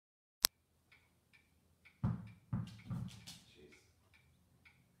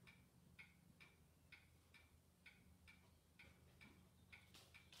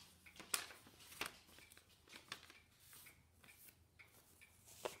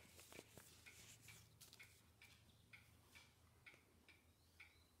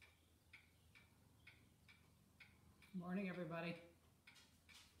Morning, everybody.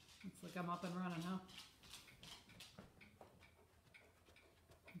 Looks like I'm up and running, huh?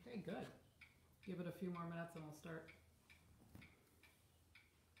 Okay, good. Give it a few more minutes and we'll start.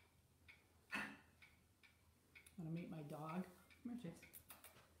 I'm gonna meet my dog. Come here, Chase.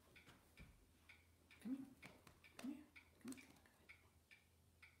 Come here. Come here. Come here.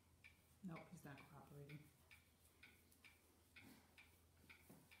 Nope, he's not cooperating.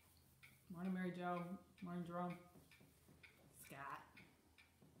 Morning, Mary Jo. Morning, Jerome. Scott.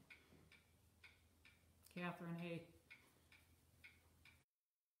 Catherine, hey.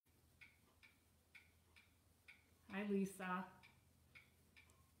 Hi, Lisa.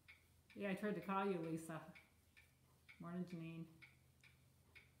 Yeah, I tried to call you, Lisa. Morning, Janine.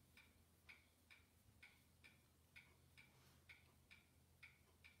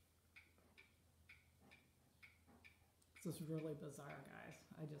 This is really bizarre, guys.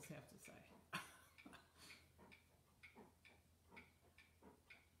 I just have to say.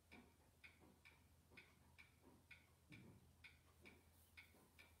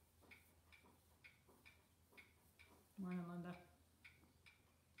 Morning, Linda.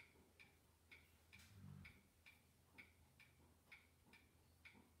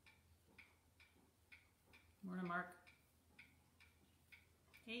 Morning, Mark.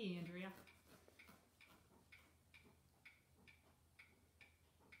 Hey, Andrea.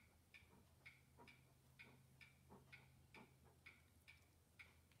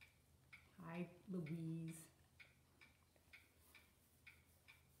 Hi, Louise.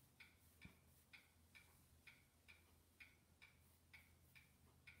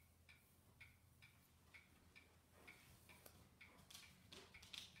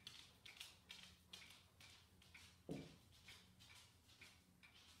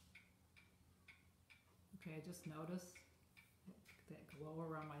 Okay, I just noticed that glow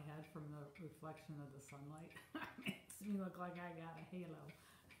around my head from the reflection of the sunlight. Makes me look like I got a halo.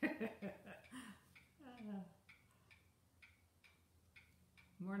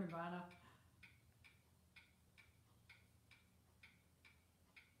 Morning, Vanna.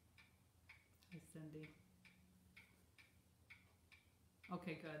 Hi, Cindy.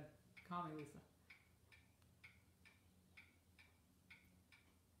 Okay, good. Call me, Lisa.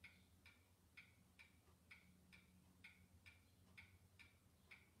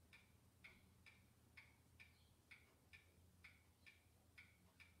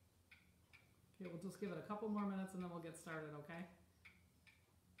 Okay, we'll just give it a couple more minutes and then we'll get started, okay?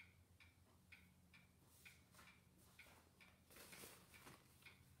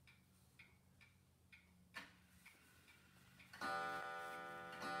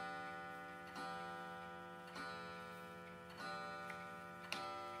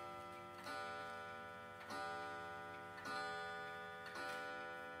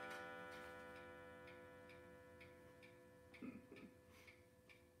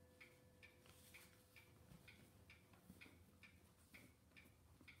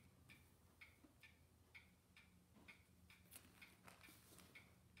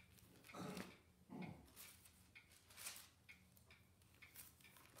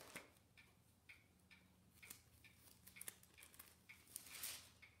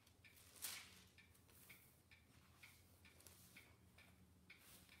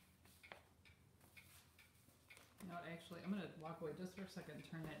 No, actually, I'm going to walk away just for a second and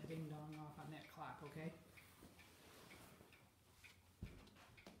turn that ding dong off on that clock, okay?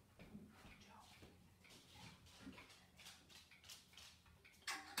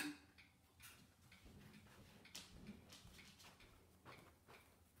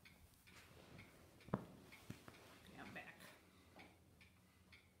 Okay, I'm back.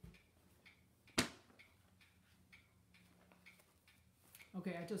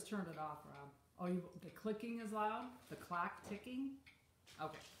 Okay, I just turned it off, Rob. Oh, the clicking is loud? The clock ticking?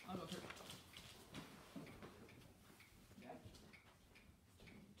 Okay, I'll go turn it off.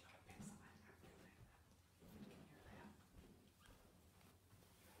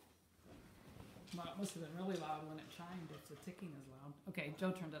 Well, it must have been really loud when it chimed if the ticking is loud. Okay, Joe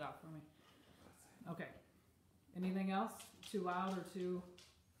turned it off for me. Okay. Anything else? Too loud or too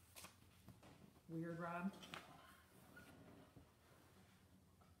weird, Rob?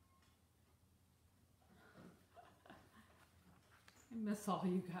 I miss all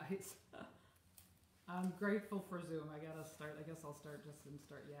you guys. I'm grateful for Zoom. I gotta start. I guess I'll start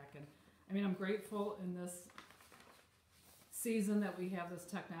yakking. I mean, I'm grateful in this season that we have this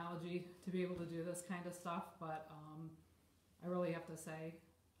technology to be able to do this kind of stuff, but I really have to say,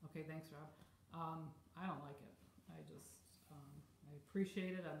 okay, thanks, Rob. I don't like it. I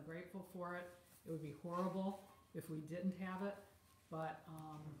appreciate it. I'm grateful for it. It would be horrible if we didn't have it, but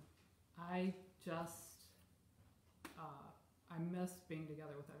I just I miss being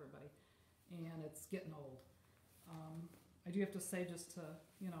together with everybody, and it's getting old. I do have to say, just to,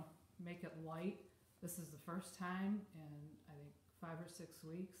 make it light, this is the first time in, I think, 5 or 6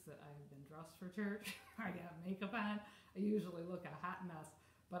 weeks that I have been dressed for church. I got makeup on. I usually look a hot mess,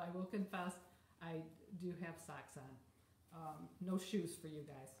 but I will confess I do have socks on. No shoes for you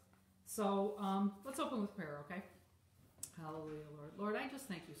guys. So let's open with prayer, okay? Hallelujah, Lord. Lord, I just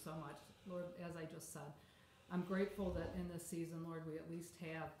thank you so much. Lord, as I just said, I'm grateful that in this season, Lord, we at least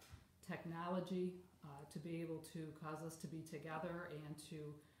have technology to be able to cause us to be together and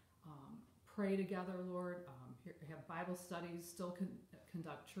to pray together, Lord, have Bible studies, still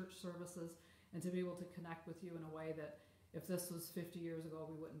conduct church services, and to be able to connect with you in a way that if this was 50 years ago,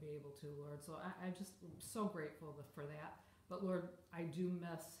 we wouldn't be able to, Lord. So I'm just so grateful for that. But Lord, I do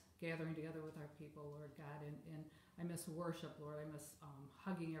miss gathering together with our people, Lord God, and I miss worship, Lord. I miss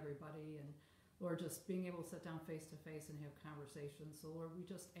hugging everybody, and Lord, just being able to sit down face to face and have conversations. So Lord, we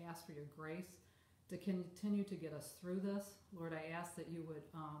just ask for your grace to continue to get us through this. Lord, I ask that you would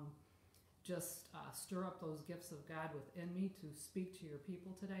just stir up those gifts of God within me to speak to your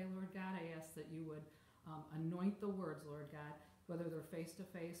people today, Lord God. I ask that you would anoint the words, Lord God, whether they're face to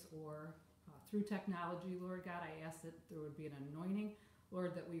face or through technology, Lord God. I ask that there would be an anointing,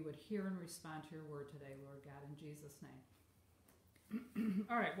 Lord, that we would hear and respond to your word today, Lord God, in Jesus' name.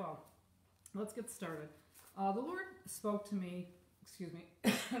 All right, well, let's get started. The Lord spoke to me,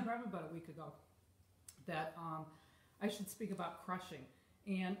 probably about a week ago, that I should speak about crushing.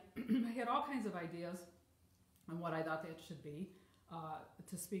 And I had all kinds of ideas on what I thought that should be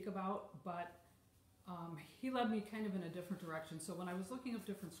to speak about, but he led me kind of in a different direction. So when I was looking up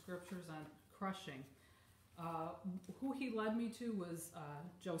different scriptures on crushing, who he led me to was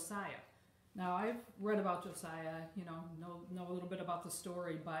Josiah. Now, I've read about Josiah, know a little bit about the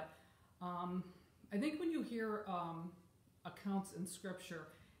story, but I think when you hear accounts in Scripture,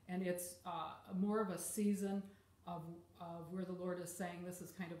 and it's more of a season of where the Lord is saying this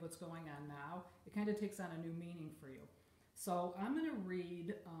is kind of what's going on now, it kind of takes on a new meaning for you. So I'm going to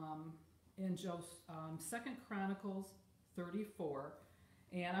read in 2 Chronicles 34,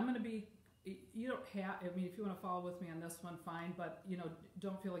 and I'm going to be, you don't have, I mean, if you want to follow with me on this one, fine, but,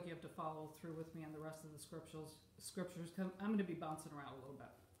 don't feel like you have to follow through with me on the rest of the scriptures, because I'm going to be bouncing around a little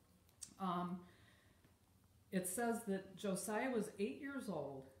bit. It says that Josiah was 8 years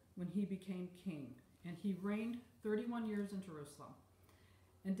old when he became king, and he reigned 31 years in Jerusalem,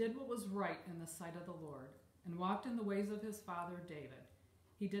 and did what was right in the sight of the Lord, and walked in the ways of his father David.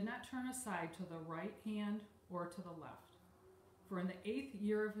 He did not turn aside to the right hand or to the left. For in the 8th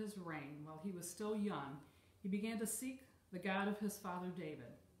year of his reign, while he was still young, he began to seek the God of his father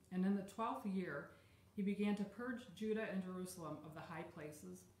David. And in the 12th year, he began to purge Judah and Jerusalem of the high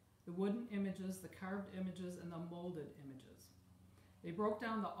places, the wooden images, the carved images, and the molded images. They broke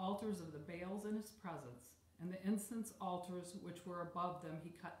down the altars of the Baals in his presence, and the incense altars which were above them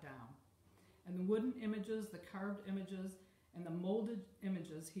he cut down. And the wooden images, the carved images, and the molded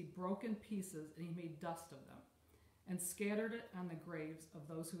images he broke in pieces, and he made dust of them, and scattered it on the graves of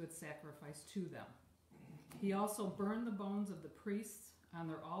those who had sacrificed to them. He also burned the bones of the priests on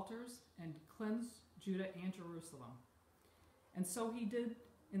their altars, and cleansed Judah and Jerusalem. And so he did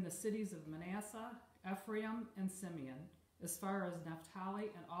in the cities of Manasseh, Ephraim, and Simeon, as far as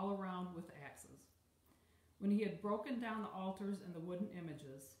Naphtali, and all around with axes. When he had broken down the altars and the wooden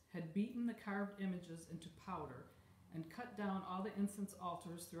images, had beaten the carved images into powder, and cut down all the incense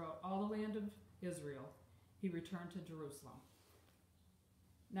altars throughout all the land of Israel, he returned to Jerusalem.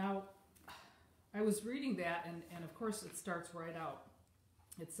 Now, I was reading that, and of course it starts right out.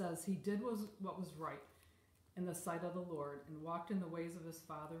 It says, he did what was right in the sight of the Lord, and walked in the ways of his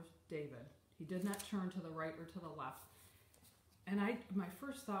father David. He did not turn to the right or to the left. And my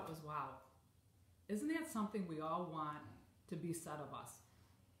first thought was, wow, isn't that something we all want to be said of us?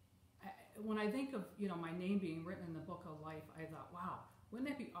 When I think of, my name being written in the book of life, I thought, wow, wouldn't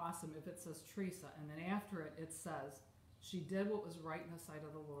that be awesome if it says Teresa, and then after it, it says, she did what was right in the sight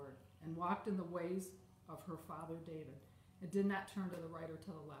of the Lord, and walked in the ways of her father David, and did not turn to the right or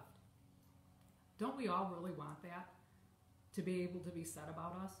to the left. Don't we all really want that, to be able to be said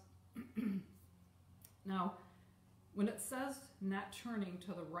about us? Now, when it says not turning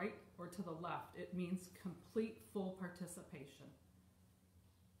to the right or to the left, it means complete, full participation.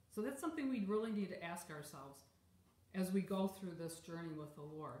 So that's something we really need to ask ourselves as we go through this journey with the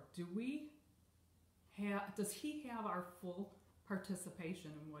Lord. Does he have our full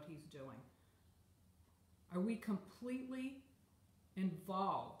participation in what he's doing? Are we completely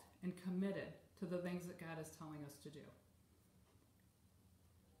involved and committed to the things that God is telling us to do?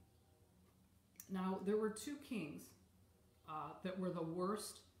 Now, there were 2 kings that were the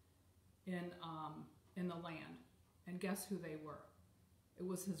worst in the land. And guess who they were? It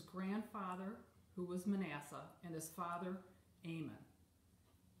was his grandfather, who was Manasseh, and his father, Amon.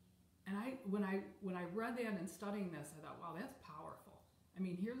 And when I read that and studying this, I thought, wow, that's powerful. I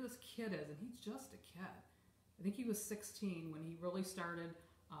mean, here this kid is, and he's just a kid. I think he was 16 when he really started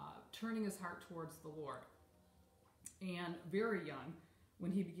turning his heart towards the Lord. And very young,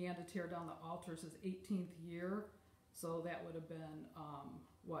 when he began to tear down the altars, his 18th year, so that would have been,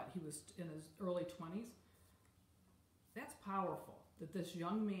 he was in his early 20s. That's powerful, that this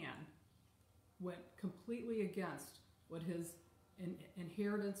young man went completely against what his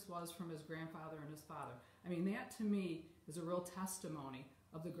inheritance was from his grandfather and his father. I mean, that to me is a real testimony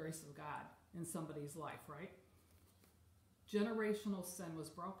of the grace of God in somebody's life, right? Generational sin was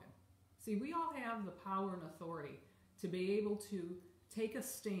broken. See, we all have the power and authority to be able to take a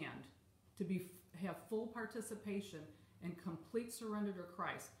stand, to have full participation and complete surrender to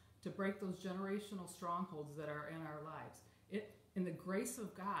Christ, to break those generational strongholds that are in our lives. In the grace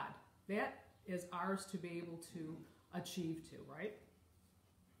of God, that is ours to be able to achieve to, right?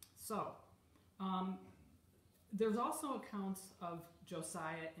 So, there's also accounts of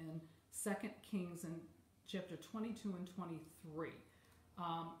Josiah in 2 Kings in chapter 22 and 23.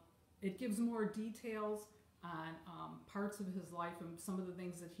 It gives more details on parts of his life and some of the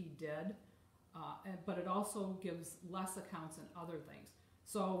things that he did, but it also gives less accounts in other things.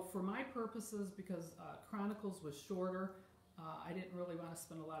 So for my purposes, because Chronicles was shorter, I didn't really want to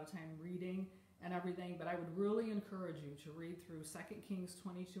spend a lot of time reading and everything, but I would really encourage you to read through 2 Kings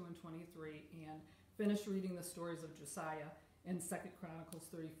 22 and 23 and finish reading the stories of Josiah in 2 Chronicles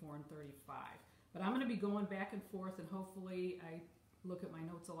 34 and 35. But I'm going to be going back and forth, and hopefully I look at my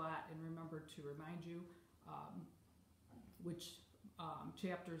notes a lot and remember to remind you which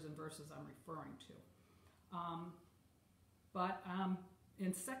chapters and verses I'm referring to. But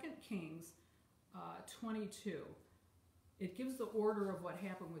in 2 Kings 22, it gives the order of what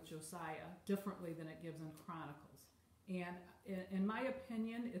happened with Josiah differently than it gives in Chronicles. And in my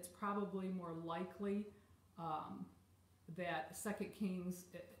opinion, it's probably more likely that 2 Kings,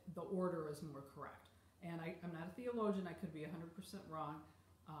 the order is more correct. And I'm not a theologian, I could be 100% wrong,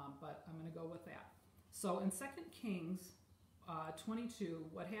 but I'm going to go with that. So in 2 Kings 22,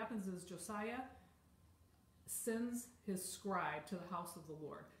 what happens is Josiah sends his scribe to the house of the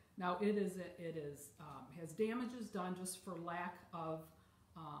Lord. Now it has damages done just for lack of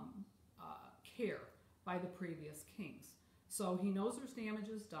care by the previous kings. So he knows there's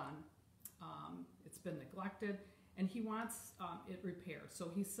damages done, it's been neglected, and he wants it repaired. So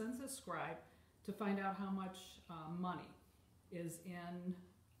he sends his scribe to find out how much money is in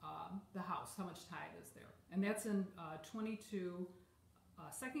the house, how much tithe is there. And that's in 2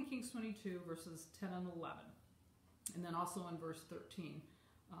 Kings 22, verses 10 and 11. And then also in verse 13.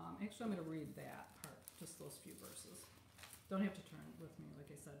 Actually, I'm going to read that part, just those few verses. Don't have to turn with me, like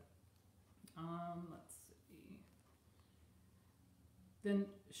I said. Let's see. Then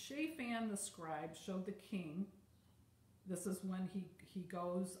Shaphan the scribe showed the king. This is when he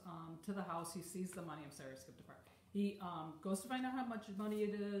goes to the house. He sees the money. I'm sorry, I skipped a part. He goes to find out how much money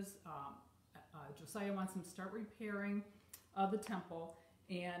it is. Josiah wants him to start repairing the temple.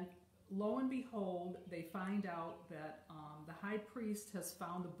 And lo and behold, they find out that the high priest has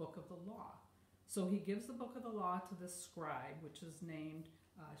found the book of the law. So he gives the book of the law to the scribe, which is named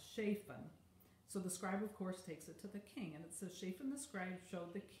Shaphan. So the scribe, of course, takes it to the king. And it says, Shaphan the scribe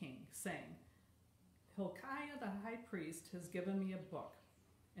showed the king, saying, Hilkiah the high priest has given me a book.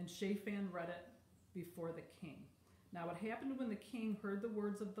 And Shaphan read it before the king. Now what happened when the king heard the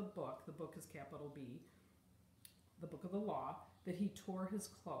words of the book is capital B, the book of the law, that he tore his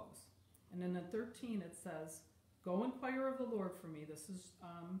clothes. And then in 13 it says, Go inquire of the Lord for me, this is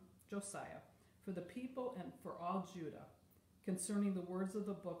Josiah, for the people and for all Judah, concerning the words of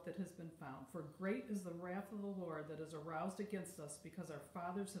the book that has been found. For great is the wrath of the Lord that is aroused against us, because our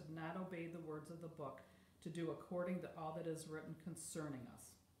fathers have not obeyed the words of the book to do according to all that is written concerning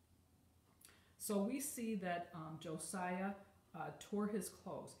us. So we see that Josiah tore his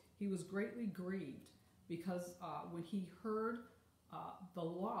clothes. He was greatly grieved because when he heard the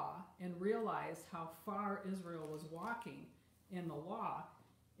law and realized how far Israel was walking in the law,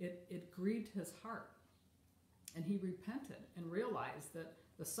 it grieved his heart. And he repented and realized that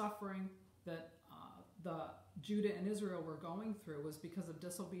the suffering that the Judah and Israel were going through was because of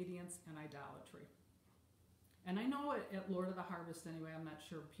disobedience and idolatry. And I know at Lord of the Harvest anyway, I'm not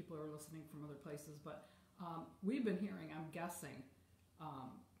sure people are listening from other places, but we've been hearing, I'm guessing,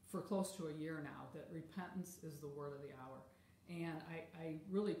 for close to a year now, that repentance is the word of the hour. And I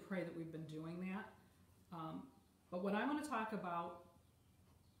really pray that we've been doing that. But what I want to talk about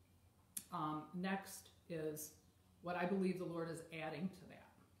next is what I believe the Lord is adding to that.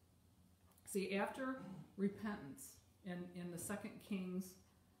 See, after repentance, in the 2 Kings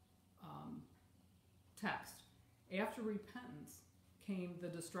text, after repentance came the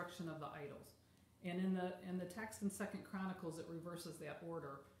destruction of the idols. And in the text in 2 Chronicles, it reverses that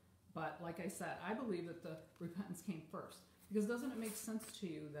order. But like I said, I believe that the repentance came first. Because doesn't it make sense to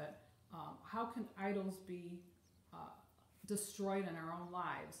you that how can idols be destroyed in our own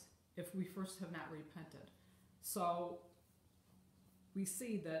lives if we first have not repented? So we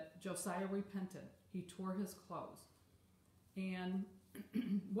see that Josiah repented. He tore his clothes. And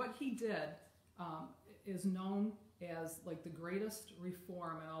what he did is known as like the greatest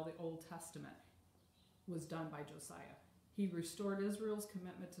reform in all the Old Testament was done by Josiah. He restored Israel's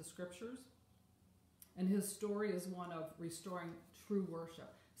commitment to scriptures, and his story is one of restoring true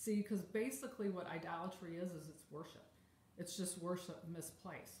worship. See, because basically what idolatry is it's worship. It's just worship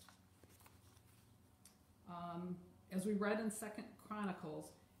misplaced. As we read in 2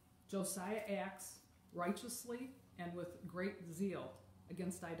 Chronicles, Josiah acts righteously and with great zeal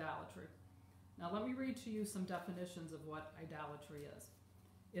against idolatry. Now let me read to you some definitions of what idolatry is.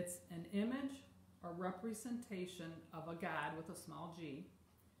 It's an image or representation of a god with a small g,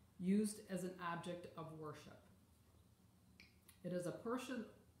 used as an object of worship. It is a person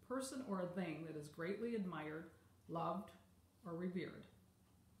or a thing that is greatly admired, loved, or revered.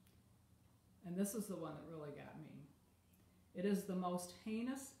 And this is the one that really got me. It is the most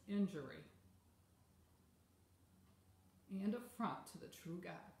heinous injury and affront to the true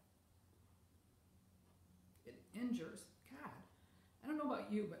God. It injures God. I don't know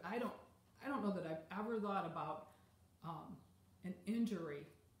about you, but I don't know that I've ever thought about an injury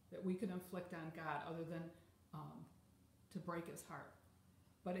that we could inflict on God other than to break his heart.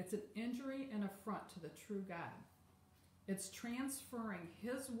 But it's an injury and affront to the true God. It's transferring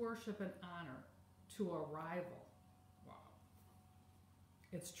his worship and honor to a rival. Wow.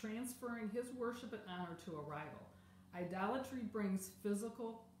 It's transferring his worship and honor to a rival. Idolatry brings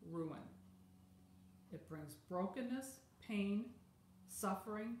physical ruin. It brings brokenness, pain,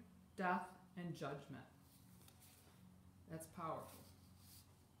 suffering, death, and judgment. That's powerful.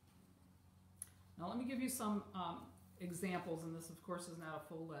 Now let me give you some examples, and this of course is not a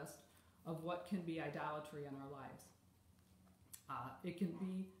full list, of what can be idolatry in our lives. It can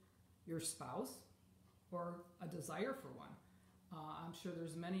be your spouse or a desire for one. I'm sure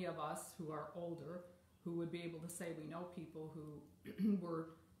there's many of us who are older who would be able to say we know people who were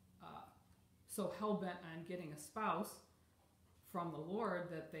so hell-bent on getting a spouse from the Lord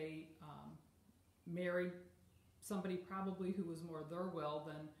that they married somebody probably who was more their will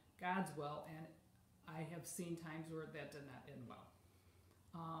than God's will, and I have seen times where that did not end well.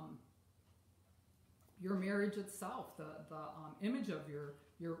 Your marriage itself, the image of your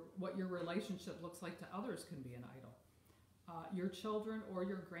what your relationship looks like to others can be an idol. Your children or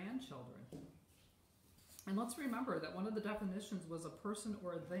your grandchildren. And let's remember that one of the definitions was a person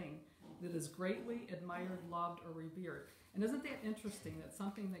or a thing that is greatly admired, loved, or revered. And isn't that interesting that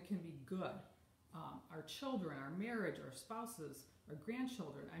something that can be good, our children, our marriage, our spouses, our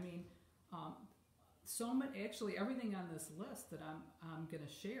grandchildren, I mean, so much, actually everything on this list that I'm going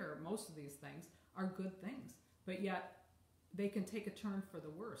to share, most of these things, are good things. But yet, they can take a turn for the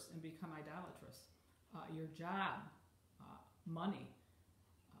worse and become idolatrous. Your job, money,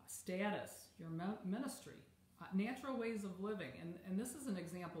 status, your ministry, natural ways of living. And this is an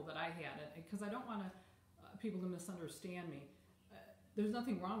example that I had, because I don't want people to misunderstand me. There's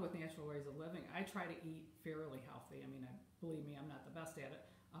nothing wrong with natural ways of living. I try to eat fairly healthy. I mean, believe me, I'm not the best at it.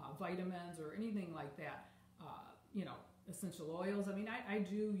 Vitamins or anything like that, essential oils. I mean, I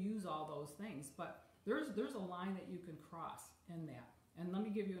do use all those things, but there's a line that you can cross in that. And let me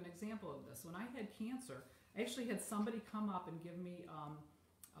give you an example of this. When I had cancer, I actually had somebody come up and give me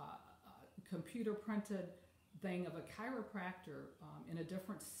a computer printed thing of a chiropractor in a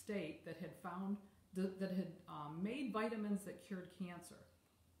different state that had found that had made vitamins that cured cancer.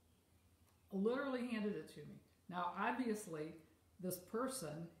 Literally handed it to me. Now, obviously, this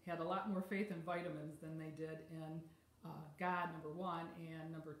person had a lot more faith in vitamins than they did in God, number one,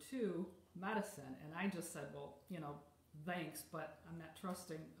 and number two, medicine. And I just said, well, thanks, but I'm not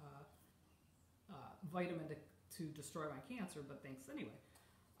trusting vitamin to destroy my cancer, but thanks anyway.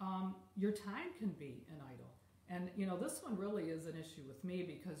 Your time can be an idol. And, this one really is an issue with me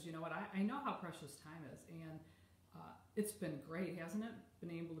because, you know what, I know how precious time is. And it's been great, hasn't it?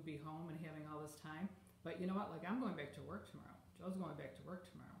 Been able to be home and having all this time. But you know what, like I'm going back to work tomorrow. Joe's going back to work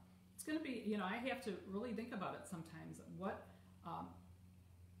tomorrow. It's going to be, I have to really think about it sometimes. What,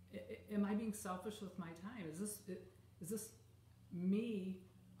 Am I being selfish with my time? Is this me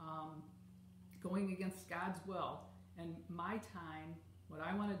going against God's will and my time, what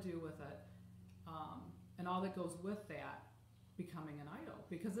I want to do with it, and all that goes with that, becoming an idol?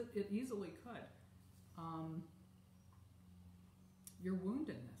 Because it easily could. Your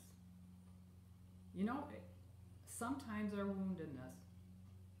woundedness. You know, sometimes our woundedness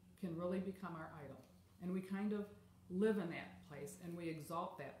can really become our idol. And we kind of live in that place and we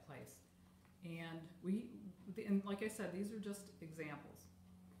exalt that place. And like I said, these are just examples.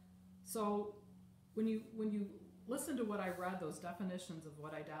 So when you listen to what I read, those definitions of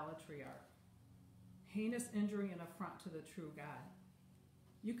what idolatry are, heinous injury and affront to the true God,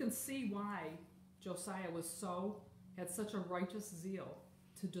 you can see why Josiah had such a righteous zeal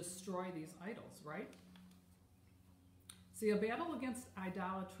to destroy these idols, right? See, a battle against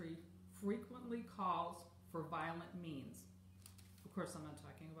idolatry frequently calls for violent means. Of course, I'm not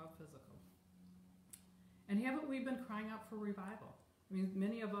talking about physical. And haven't we been crying out for revival? I mean,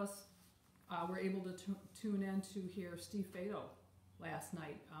 many of us were able to tune in to hear Steve Fado last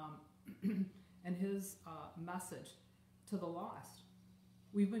night and his message to the lost.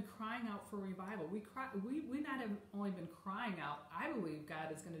 We've been crying out for revival. We not have only been crying out. I believe God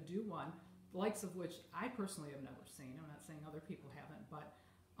is going to do one, the likes of which I personally have never seen. I'm not saying other people haven't, but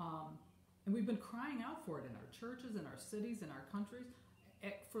and we've been crying out for it in our churches, in our cities, in our countries,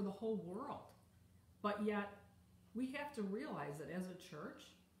 for the whole world. But yet, we have to realize that as a church,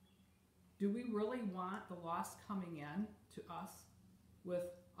 do we really want the lost coming in to us with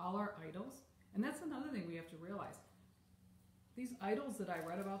all our idols? And that's another thing we have to realize. These idols that I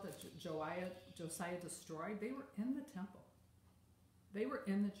read about that Josiah destroyed, they were in the temple. They were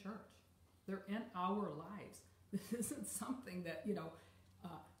in the church. They're in our lives. This isn't something that,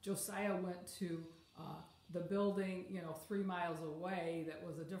 Josiah went to the building, 3 miles away that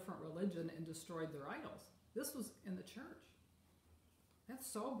was a different religion and destroyed their idols. This was in the church. That's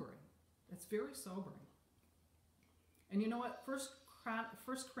sobering. That's very sobering. And you know what?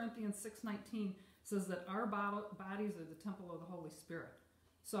 1 Corinthians 6:19 says that our bodies are the temple of the Holy Spirit.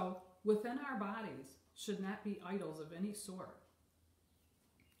 So within our bodies should not be idols of any sort.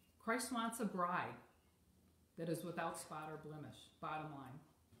 Christ wants a bride that is without spot or blemish, bottom line.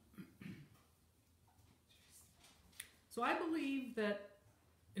 So I believe that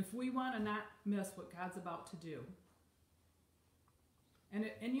if we want to not miss what God's about to do, and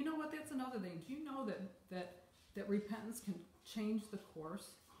you know what, that's another thing. Do you know that repentance can change the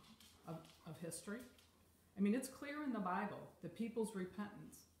course of history? I mean, it's clear in the Bible that people's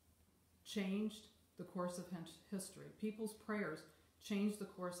repentance changed the course of history. People's prayers changed the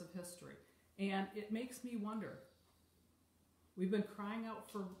course of history. And it makes me wonder. We've been crying out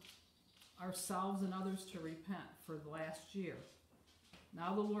for ourselves and others to repent for the last year.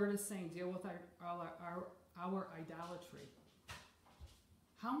 Now the Lord is saying, deal with our idolatry.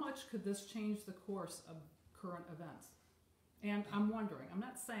 How much could this change the course of current events? And I'm wondering, I'm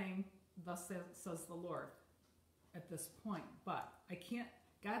not saying, thus says the Lord at this point, but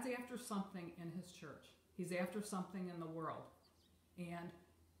God's after something in his church. He's after something in the world. And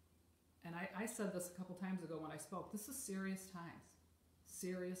I said this a couple times ago when I spoke, this is serious times.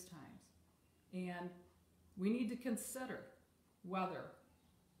 Serious times. And we need to consider whether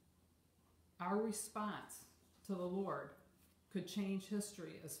our response to the Lord could change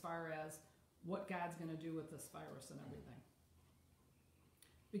history as far as what God's going to do with this virus and everything.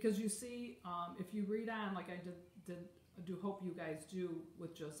 Because you see, if you read on, like I do hope you guys do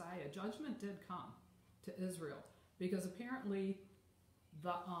with Josiah, judgment did come to Israel. Because apparently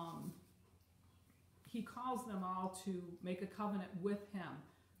he calls them all to make a covenant with him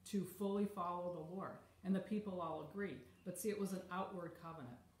to fully follow the Lord. And the people all agree. But see, it was an outward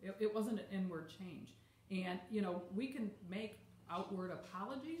covenant. It wasn't an inward change. And, we can make outward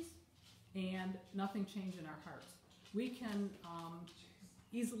apologies and nothing change in our hearts. We can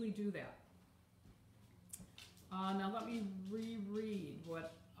easily do that. Now let me reread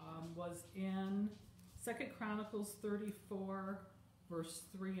what was in 2 Chronicles 34, verse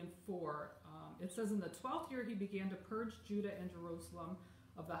 3 and 4. It says, in the 12th year he began to purge Judah and Jerusalem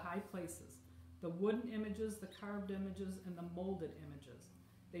of the high places, the wooden images, the carved images, and the molded images.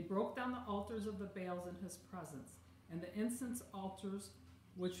 They broke down the altars of the Baals in his presence, and the incense altars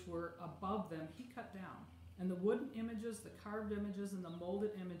which were above them he cut down. And the wooden images, the carved images, and the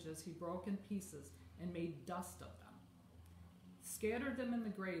molded images he broke in pieces and made dust of them, scattered them in the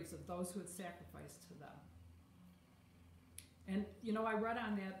graves of those who had sacrificed to them. And, I read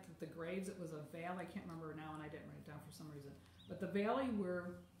on that the graves, it was a valley, I can't remember now, and I didn't write it down for some reason, but the valley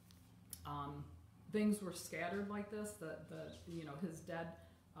where things were scattered like this, his dead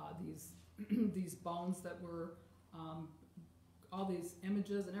these these bones that were all these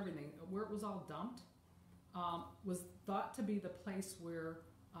images and everything, where it was all dumped, was thought to be the place where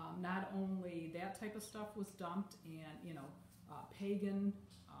not only that type of stuff was dumped and, pagan,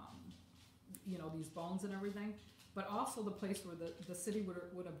 these bones and everything, but also the place where the city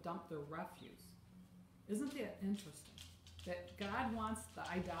would have dumped their refuse. Isn't that interesting? That God wants the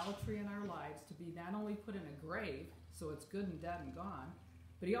idolatry in our lives to be not only put in a grave, so it's good and dead and gone,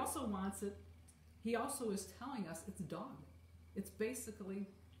 but he also wants it, he also is telling us it's done. It's basically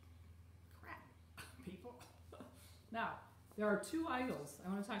crap, people. Now, there are two idols. I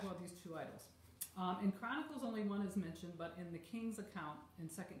want to talk about these two idols. In Chronicles, only one is mentioned, but in the King's account, in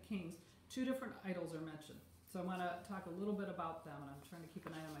 2 Kings, two different idols are mentioned. So I want to talk a little bit about them, and I'm trying to keep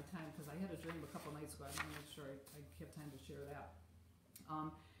an eye on my time because I had a dream a couple nights ago. I want to make sure I have time to share that.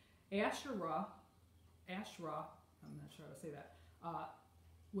 Asherah, I'm not sure how to say that,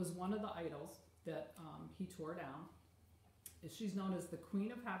 was one of the idols that he tore down. She's known as the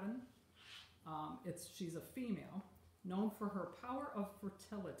Queen of Heaven. She's a female, known for her power of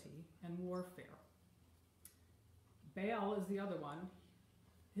fertility and warfare. Baal is the other one.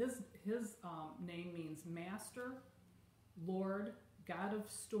 His name means Master, Lord, God of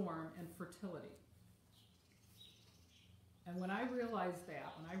storm, and fertility. And when I realized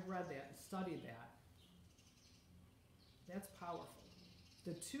that, when I read that and studied that, that's powerful.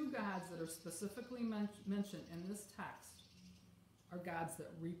 The two gods that are specifically mentioned in this text are gods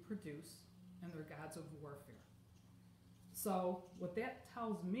that reproduce, and they're gods of warfare. So what that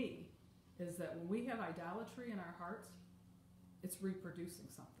tells me is that when we have idolatry in our hearts, it's reproducing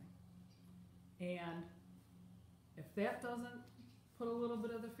something. And if that doesn't put a little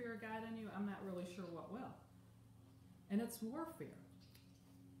bit of the fear of God in you, I'm not really sure what will. And it's warfare.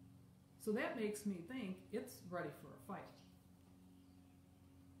 So that makes me think it's ready for a fight.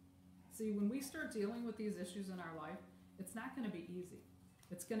 See, when we start dealing with these issues in our life, it's not going to be easy.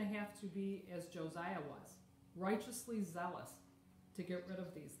 It's going to have to be as Josiah was, righteously zealous to get rid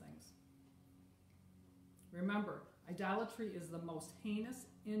of these things. Remember, idolatry is the most heinous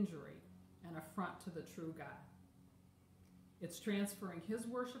injury and affront to the true God. It's transferring his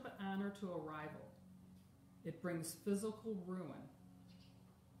worship and honor to a rival. It brings physical ruin.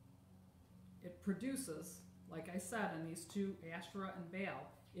 It produces, like I said in these two, Asherah and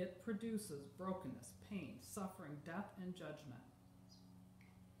Baal, it produces brokenness, pain, suffering, death, and judgment.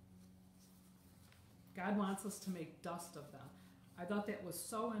 God wants us to make dust of them. I thought that was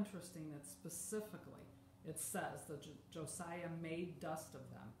so interesting that specifically it says that Josiah made dust of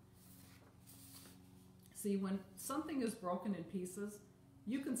them. See, when something is broken in pieces,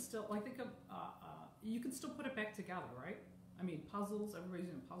 you can still, you can still put it back together, right? I mean, puzzles, everybody's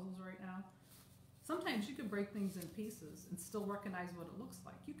doing puzzles right now. Sometimes you can break things in pieces and still recognize what it looks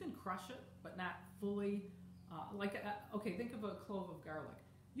like. You can crush it, but not fully, okay, think of a clove of garlic.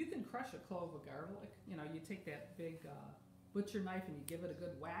 You can crush a clove of garlic. You take that big butcher knife and you give it a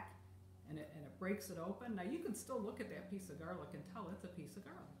good whack, and it breaks it open. Now, you can still look at that piece of garlic and tell it's a piece of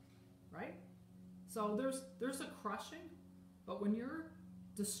garlic, right? So there's a crushing, but when you're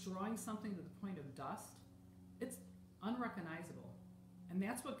destroying something to the point of dust, it's unrecognizable. And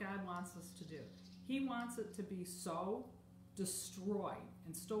that's what God wants us to do. He wants it to be so destroyed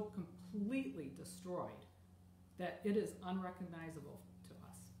and so completely destroyed that it is unrecognizable to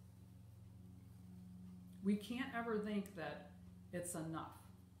us. We can't ever think that it's enough.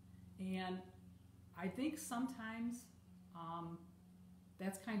 And I think sometimes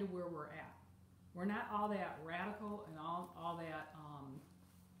that's kind of where we're at. We're not all that radical and all that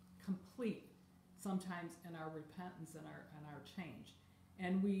complete sometimes in our repentance and our change.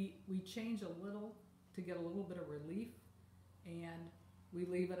 And we change a little to get a little bit of relief, and we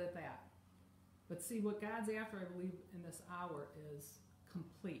leave it at that. But see, what God's after, I believe, in this hour is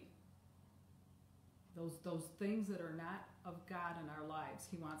complete. Those things that are not of God in our lives,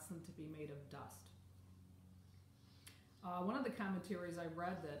 he wants them to be made of dust. One of the commentaries I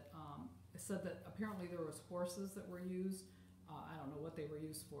read that said that apparently there was horses that were used. I don't know what they were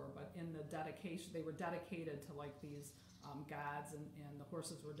used for, but in the dedication, they were dedicated to like these gods, and the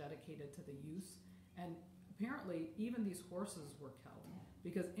horses were dedicated to the use. And apparently, even these horses were killed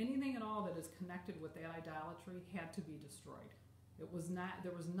because anything at all that is connected with that idolatry had to be destroyed. There was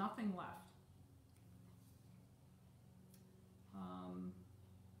nothing left.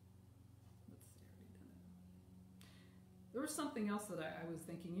 Let's see, I already done it. There was something else that I was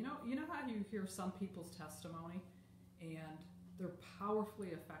thinking. You know how you hear some people's testimony and they're powerfully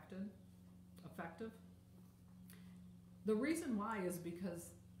effective? The reason why is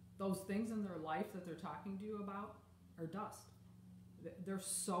because those things in their life that they're talking to you about are dust. They're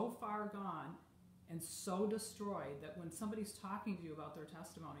so far gone and so destroyed that when somebody's talking to you about their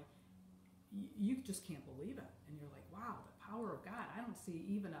testimony, you just can't believe it. And you're like, wow, the power of God. I don't see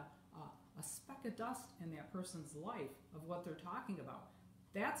even a speck of dust in that person's life of what they're talking about.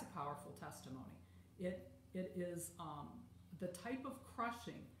 That's a powerful testimony. It is the type of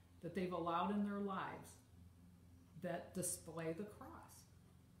crushing that they've allowed in their lives that display the cross.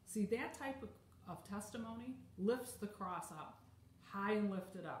 See, that type of testimony lifts the cross up, high and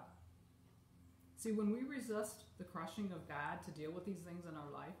lifted up. See, when we resist the crushing of God to deal with these things in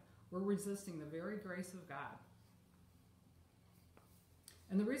our life, we're resisting the very grace of God.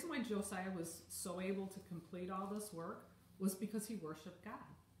 And the reason why Josiah was so able to complete all this work was because he worshiped God.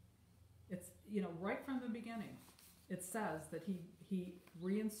 It's, right from the beginning, it says that he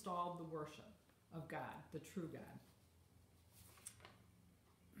reinstalled the worship of God, the true God.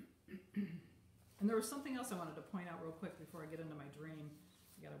 And there was something else I wanted to point out real quick before I get into my dream.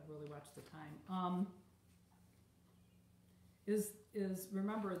 I got to really watch the time. Is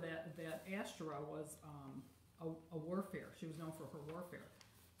remember that Ashtoreth was a warfare. She was known for her warfare.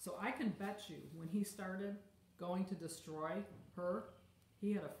 So I can bet you when he started going to destroy her,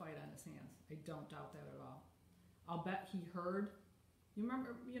 he had a fight on his hands. I don't doubt that at all. I'll bet he heard, you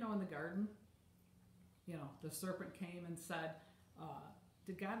remember, in the garden, the serpent came and said,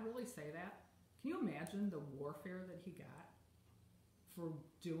 did God really say that? Can you imagine the warfare that he got for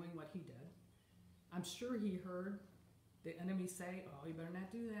doing what he did? I'm sure he heard the enemy say, oh, you better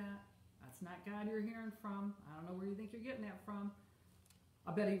not do that. That's not God you're hearing from. I don't know where you think you're getting that from.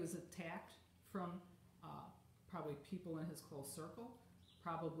 I bet he was attacked from probably people in his close circle,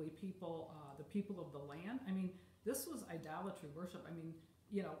 probably people, the people of the land. I mean, this was idolatry worship. I mean,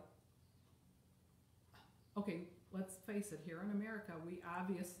 okay, let's face it, here in America, we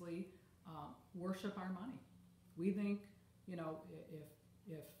obviously worship our money. We think, if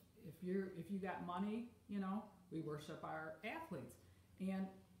you got money, we worship our athletes. And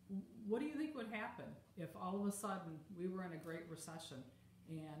what do you think would happen if all of a sudden we were in a great recession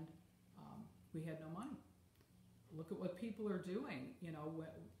and we had no money? Look at what people are doing,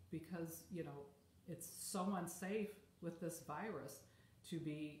 because, it's so unsafe with this virus to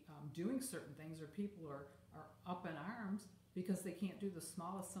be doing certain things, or people are up in arms because they can't do the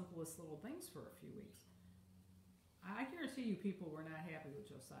smallest, simplest little things for a few weeks. I guarantee you people were not happy with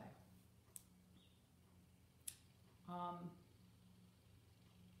Josiah.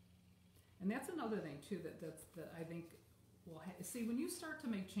 And that's another thing too that I think will see, when you start to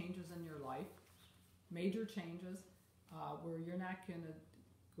make changes in your life, major changes, where you're not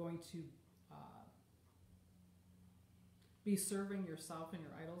going to be serving yourself and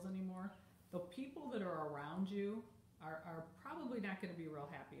your idols anymore, the people that are around you are probably not going to be real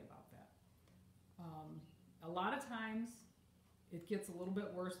happy about that. A lot of times it gets a little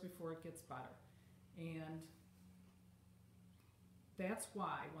bit worse before it gets better. And that's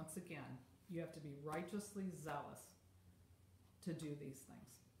why, once again, you have to be righteously zealous to do these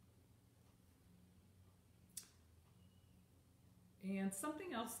things. And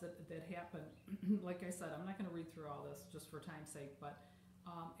something else that happened, like I said, I'm not going to read through all this just for time's sake, but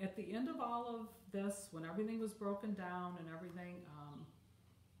at the end of all of this, when everything was broken down and everything,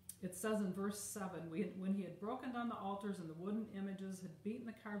 it says in verse 7, when he had broken down the altars and the wooden images, had beaten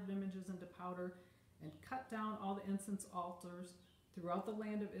the carved images into powder, and cut down all the incense altars throughout the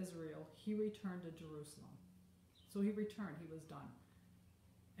land of Israel, he returned to Jerusalem. So he returned. He was done.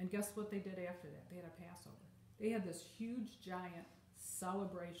 And guess what they did after that? They had a Passover. They had this huge, giant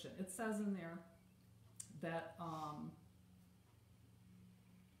celebration. It says in there that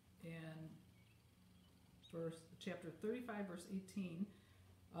in chapter 35, verse 18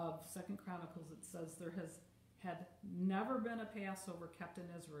 of 2 Chronicles, it says there had never been a Passover kept in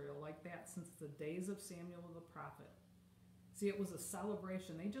Israel like that since the days of Samuel the prophet. See, it was a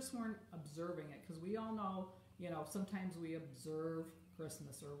celebration. They just weren't observing it, because we all know, sometimes we observe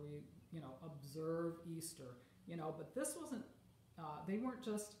Christmas, or we, observe Easter, but this wasn't, they weren't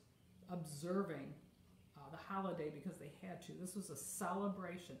just observing the holiday because they had to. This was a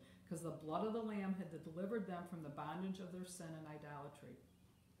celebration, because the blood of the Lamb had delivered them from the bondage of their sin and idolatry.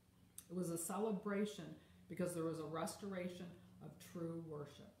 It was a celebration because there was a restoration of true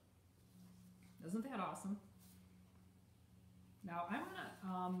worship. Isn't that awesome? Now, I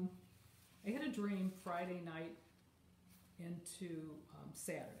had a dream Friday night into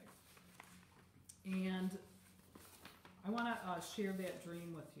Saturday. And I want to share that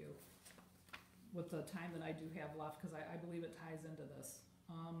dream with you with the time that I do have left, because I believe it ties into this.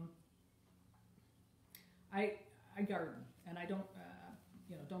 I garden, and I don't,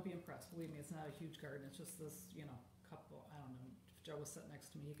 don't be impressed. Believe me, it's not a huge garden. It's just this, couple, I don't know, Joe was sitting next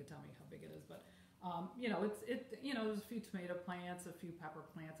to me, he could tell me how big it is. But there's a few tomato plants, a few pepper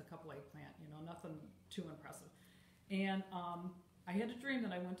plants, a couple eggplant. Nothing too impressive. And I had a dream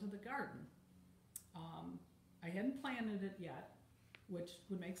that I went to the garden. I hadn't planted it yet, which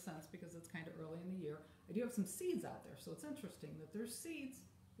would make sense because it's kind of early in the year. I do have some seeds out there, so it's interesting that there's seeds.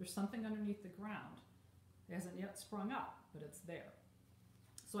 There's something underneath the ground. It hasn't yet sprung up, but it's there.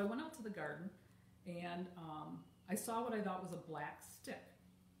 So I went out to the garden, and I saw what I thought was a black stick,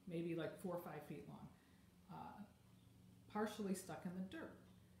 maybe like 4 or 5 feet long, partially stuck in the dirt.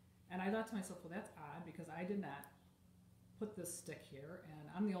 And I thought to myself, well, that's odd because I did not put this stick here, and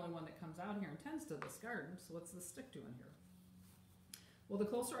I'm the only one that comes out here and tends to this garden, so what's this stick doing here? Well, the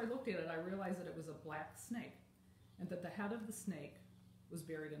closer I looked at it, I realized that it was a black snake, and that the head of the snake was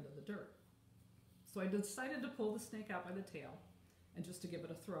buried into the dirt. So I decided to pull the snake out by the tail, and just to give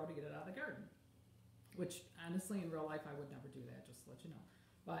it a throw to get it out of the garden, which honestly in real life I would never do that, just to let you know.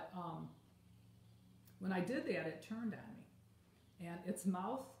 But when I did that, it turned on me, and its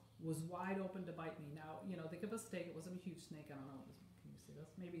mouth was wide open to bite me. Now, think of a snake. It wasn't a huge snake. I don't know. Can you see this?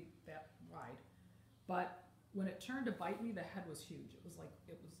 Maybe that wide. But when it turned to bite me, the head was huge. It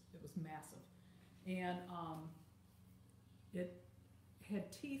was massive, and it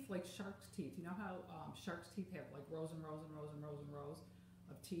had teeth like shark's teeth. You know how shark's teeth have like rows and rows and rows and rows and rows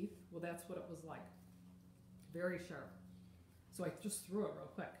of teeth? Well, that's what it was like. Very sharp. So I just threw it real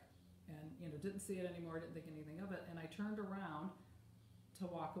quick, and didn't see it anymore. Didn't think anything of it, and I turned around to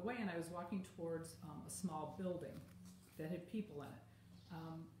walk away, and I was walking towards a small building that had people in it.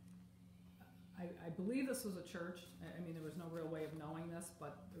 I believe this was a church. I mean, there was no real way of knowing this,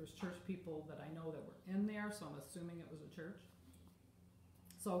 but there was church people that I know that were in there, so I'm assuming it was a church.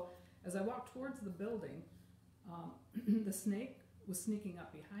 So as I walked towards the building, the snake was sneaking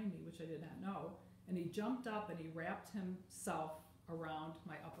up behind me, which I did not know, and he jumped up and he wrapped himself around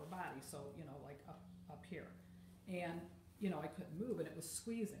my upper body, so like up here, and I couldn't move, and it was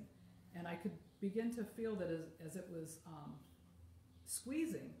squeezing, and I could begin to feel that as it was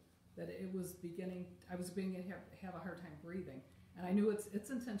squeezing, that it was beginning. I was beginning to have a hard time breathing, and I knew its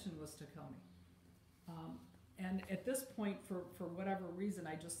intention was to kill me. And at this point, for whatever reason,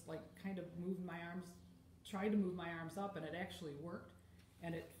 I just kind of moved my arms, tried to move my arms up, and it actually worked,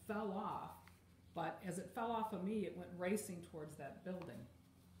 and it fell off. But as it fell off of me, it went racing towards that building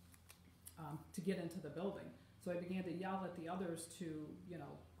to get into the building. So I began to yell at the others to,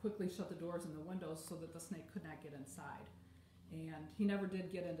 quickly shut the doors and the windows so that the snake could not get inside. And he never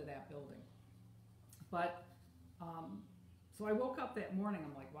did get into that building. But, so I woke up that morning,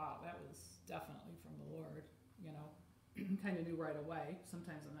 I'm like, wow, that was definitely from the Lord, kind of knew right away.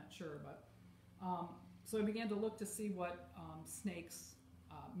 Sometimes I'm not sure, but, so I began to look to see what snakes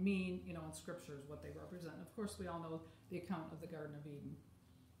mean, in scriptures, what they represent. And of course, we all know the account of the Garden of Eden.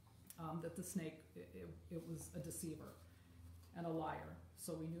 That the snake, it was a deceiver and a liar,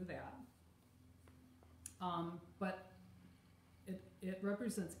 so we knew that. But it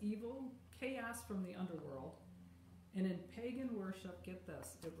represents evil, chaos from the underworld, and in pagan worship, get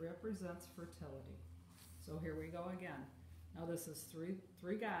this, it represents fertility. So here we go again. Now this is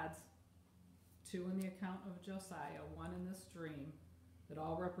three gods, 2 in the account of Josiah, 1 in this dream, that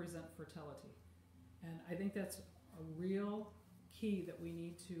all represent fertility. And I think that's a real key that we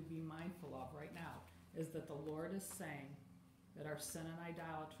need to be mindful of right now, is that the Lord is saying that our sin and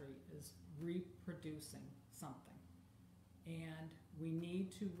idolatry is reproducing something. And we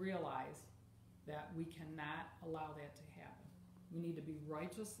need to realize that we cannot allow that to happen. We need to be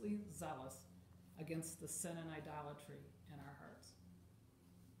righteously zealous against the sin and idolatry in our hearts.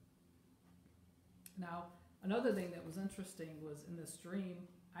 Now, another thing that was interesting was in this dream,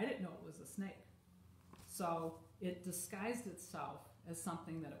 I didn't know it was a snake. So it disguised itself as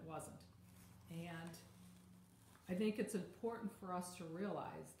something that it wasn't. And I think it's important for us to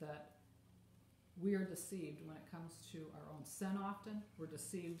realize that we are deceived when it comes to our own sin often. We're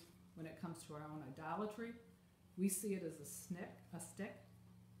deceived when it comes to our own idolatry. We see it as a stick,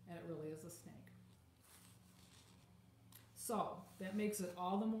 and it really is a snake. So that makes it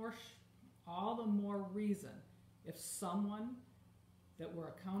all the more reason if someone that we're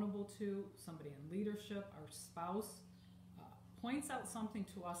accountable to, somebody in leadership, our spouse, points out something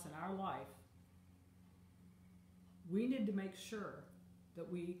to us in our life, we need to make sure that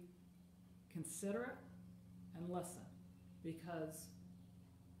we consider it and listen, because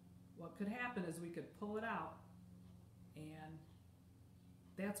what could happen is we could pull it out, and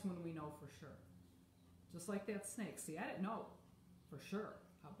that's when we know for sure. Just like that snake. See, I didn't know for sure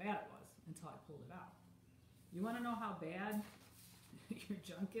how bad it was until I pulled it out. You want to know how bad your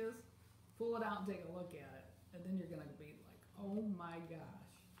junk is? Pull it out and take a look at it, and then you're going to be like, Oh my gosh.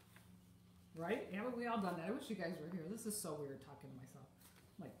 Right? Haven't we all done that? I wish you guys were here. This is so weird talking to myself.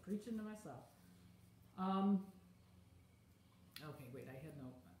 I'm like preaching to myself. Okay, wait, I had no.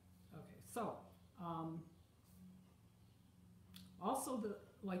 Okay, so, also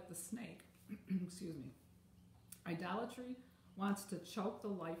like the snake, excuse me, idolatry wants to choke the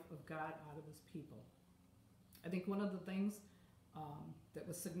life of God out of his people. I think one of the things that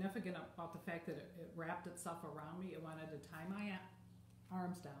was significant about the fact that it wrapped itself around me, it wanted to tie my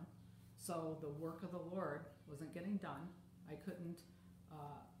arms down, so the work of the Lord wasn't getting done. I couldn't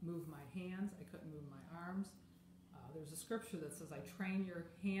move my hands, I couldn't move my arms. There's a scripture that says, I train your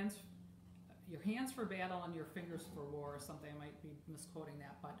hands for battle and your fingers for war, or something. I might be misquoting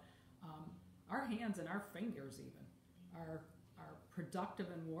that, but our hands and our fingers even are productive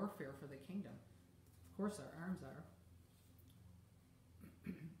in warfare for the kingdom. Of course our arms are.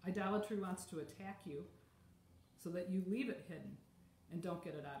 Idolatry wants to attack you so that you leave it hidden and don't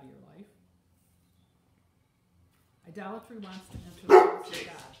get it out of your life. Idolatry wants to enter the house of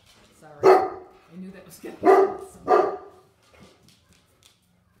God. Sorry, I knew that was going to be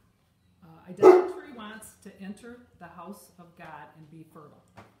idolatry wants to enter the house of God and be fertile.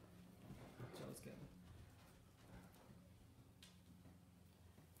 Joe's kidding.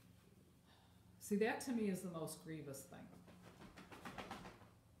 See, that to me is the most grievous thing.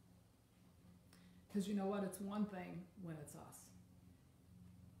 Because you know what? It's one thing when it's us.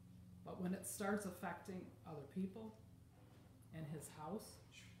 But when it starts affecting other people and his house,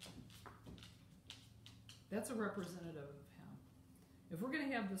 that's a representative of him. If we're going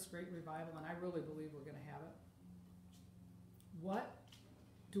to have this great revival, and I really believe we're going to have it, what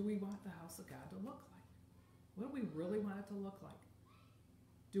do we want the house of God to look like? What do we really want it to look like?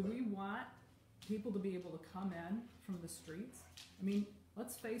 Do we want people to be able to come in from the streets? I mean,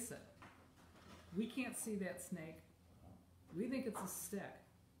 let's face it. We can't see that snake. We think it's a stick.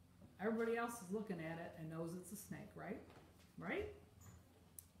 Everybody else is looking at it and knows it's a snake, right? Right?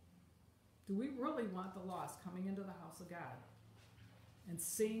 Do we really want the lost coming into the house of God and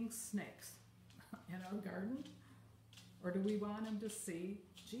seeing snakes in our garden? Or do we want them to see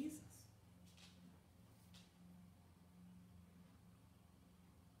Jesus?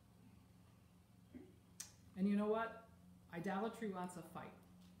 And you know what? Idolatry wants a fight.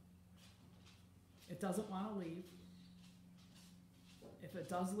 It doesn't want to leave. If it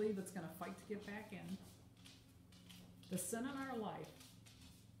does leave, it's going to fight to get back in. The sin in our life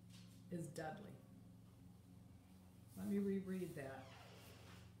is deadly. Let me reread that.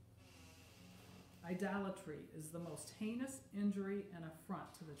 Idolatry is the most heinous injury and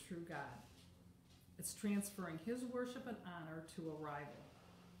affront to the true God. It's transferring his worship and honor to a rival.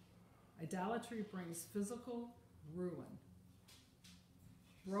 Idolatry brings physical ruin,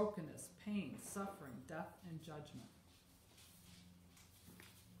 brokenness, pain, suffering, death, and judgment.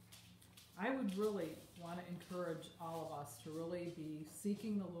 I would really want to encourage all of us to really be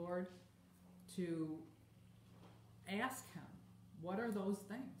seeking the Lord, to ask him, what are those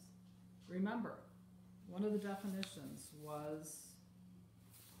things? Remember, one of the definitions was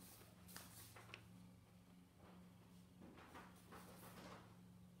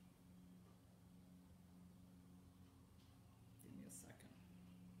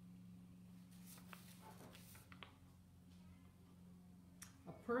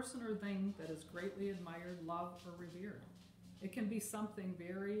person or thing that is greatly admired, loved, or revered. It can be something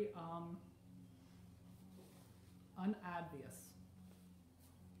very unobvious.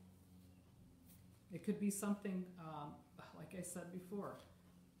 It could be something, like I said before,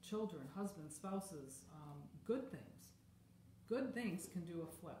 children, husbands, spouses, good things. Good things can do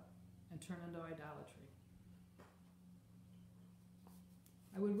a flip and turn into idolatry.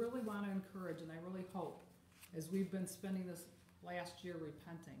 I would really want to encourage, and I really hope, as we've been spending this last year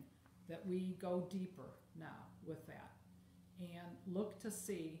repenting, that we go deeper now with that and look to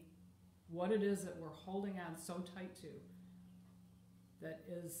see what it is that we're holding on so tight to that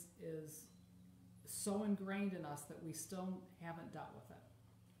is so ingrained in us that we still haven't dealt with it,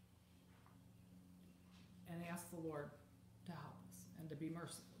 and ask the Lord to help us and to be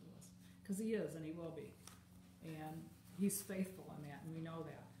merciful to us, because he is and he will be, and he's faithful in that, and we know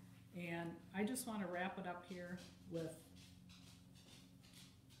that. And I just want to wrap it up here with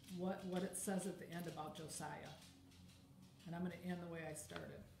what it says at the end about Josiah. And I'm going to end the way I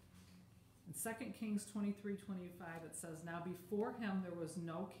started. In 2 Kings 23:25, it says, "Now before him there was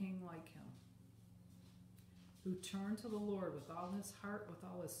no king like him, who turned to the Lord with all his heart, with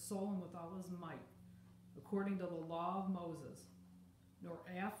all his soul, and with all his might, according to the law of Moses. Nor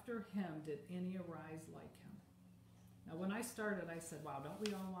after him did any arise like him." Now when I started, I said, wow, don't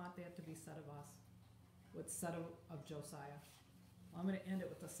we all want that to be said of us? what's said of Josiah. I'm going to end it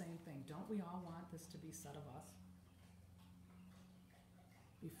with the same thing. Don't we all want this to be said of us?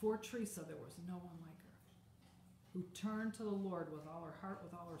 Before Teresa, there was no one like her, who turned to the Lord with all her heart,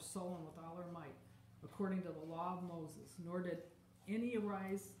 with all her soul, and with all her might, according to the law of Moses, nor did any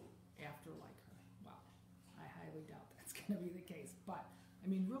arise after like her. Wow, I highly doubt that's going to be the case. But, I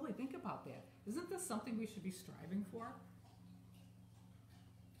mean, really think about that. Isn't this something we should be striving for?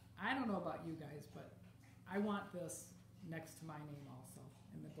 I don't know about you guys, but I want this next to my name also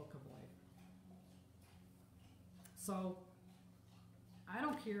in the book of life. So, I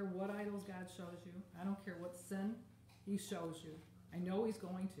don't care what idols God shows you. I don't care what sin he shows you. I know he's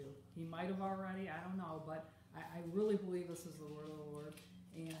going to. He might have already, I don't know, but I really believe this is the word of the Lord,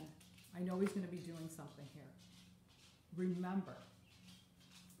 and I know he's going to be doing something here. Remember,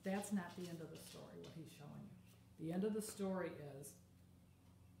 that's not the end of the story, what he's showing you. The end of the story is,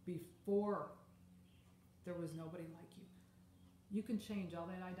 before there was nobody like you. You can change all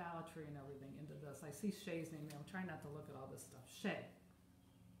that idolatry and everything into this. I see Shay's name there. I'm trying not to look at all this stuff. Shay.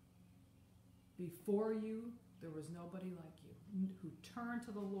 Before you, there was nobody like you, who turned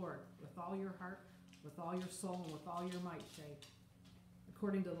to the Lord with all your heart, with all your soul, and with all your might, Shay,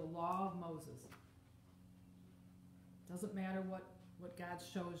 according to the law of Moses. Doesn't matter what God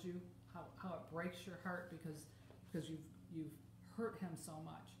shows you, how it breaks your heart because you've hurt him so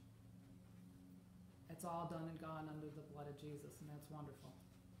much. It's all done and gone under the blood of Jesus, and that's wonderful.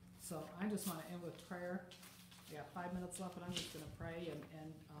 So I just want to end with prayer. I got 5 minutes left, but I'm just going to pray.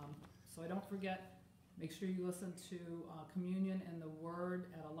 And so I don't forget, make sure you listen to Communion and the Word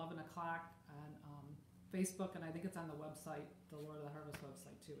at 11 o'clock on Facebook, and I think it's on the website, the Lord of the Harvest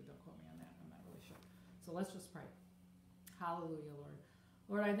website too. Don't quote me on that. I'm not really sure. So let's just pray. Hallelujah, Lord.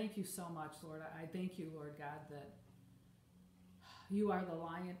 Lord, I thank you so much, Lord. I thank you, Lord God, that you are the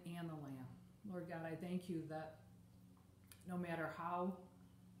lion and the lamb. Lord God, I thank you that no matter how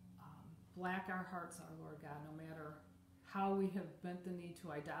black our hearts are, Lord God, no matter how we have bent the knee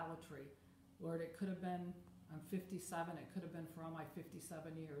to idolatry, Lord, it could have been, I'm 57, it could have been for all my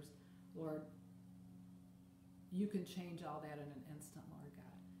 57 years. Lord, you can change all that in an instant, Lord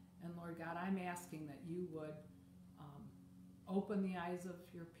God. And Lord God, I'm asking that you would open the eyes of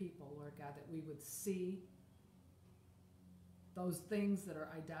your people, Lord God, that we would see those things that are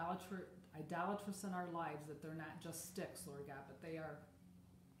idolatrous in our lives, that they're not just sticks, Lord God, but they are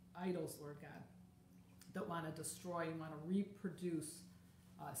idols, Lord God, that want to destroy and want to reproduce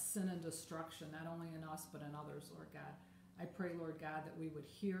sin and destruction, not only in us, but in others, Lord God. I pray, Lord God, that we would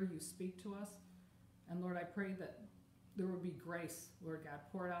hear you speak to us. And Lord, I pray that there would be grace, Lord God,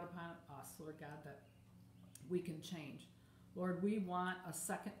 poured out upon us, Lord God, that we can change. Lord, we want a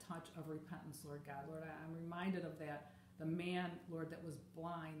second touch of repentance, Lord God. Lord, I'm reminded of that, the man, Lord, that was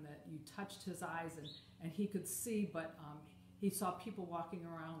blind, that you touched his eyes and he could see, but he saw people walking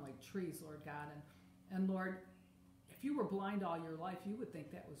around like trees, Lord God. And Lord, if you were blind all your life, you would think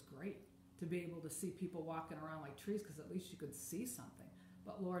that was great to be able to see people walking around like trees, because at least you could see something.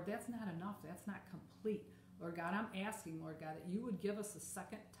 But Lord, that's not enough. That's not complete. Lord God, I'm asking, Lord God, that you would give us a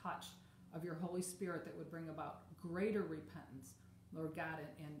second touch of your Holy Spirit that would bring about greater repentance, Lord God,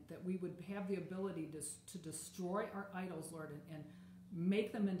 and that we would have the ability to destroy our idols, Lord, and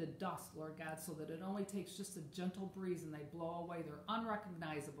make them into dust, Lord God, so that it only takes just a gentle breeze and they blow away. They're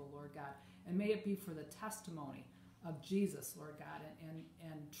unrecognizable, Lord God. And may it be for the testimony of Jesus, Lord God,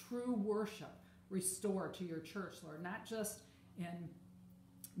 and true worship restored to your church, Lord, not just in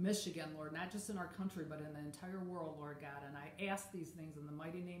Michigan, Lord, not just in our country, but in the entire world, Lord God. And I ask these things in the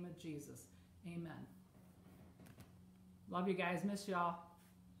mighty name of Jesus. Amen. Love you guys. Miss y'all.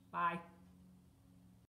 Bye.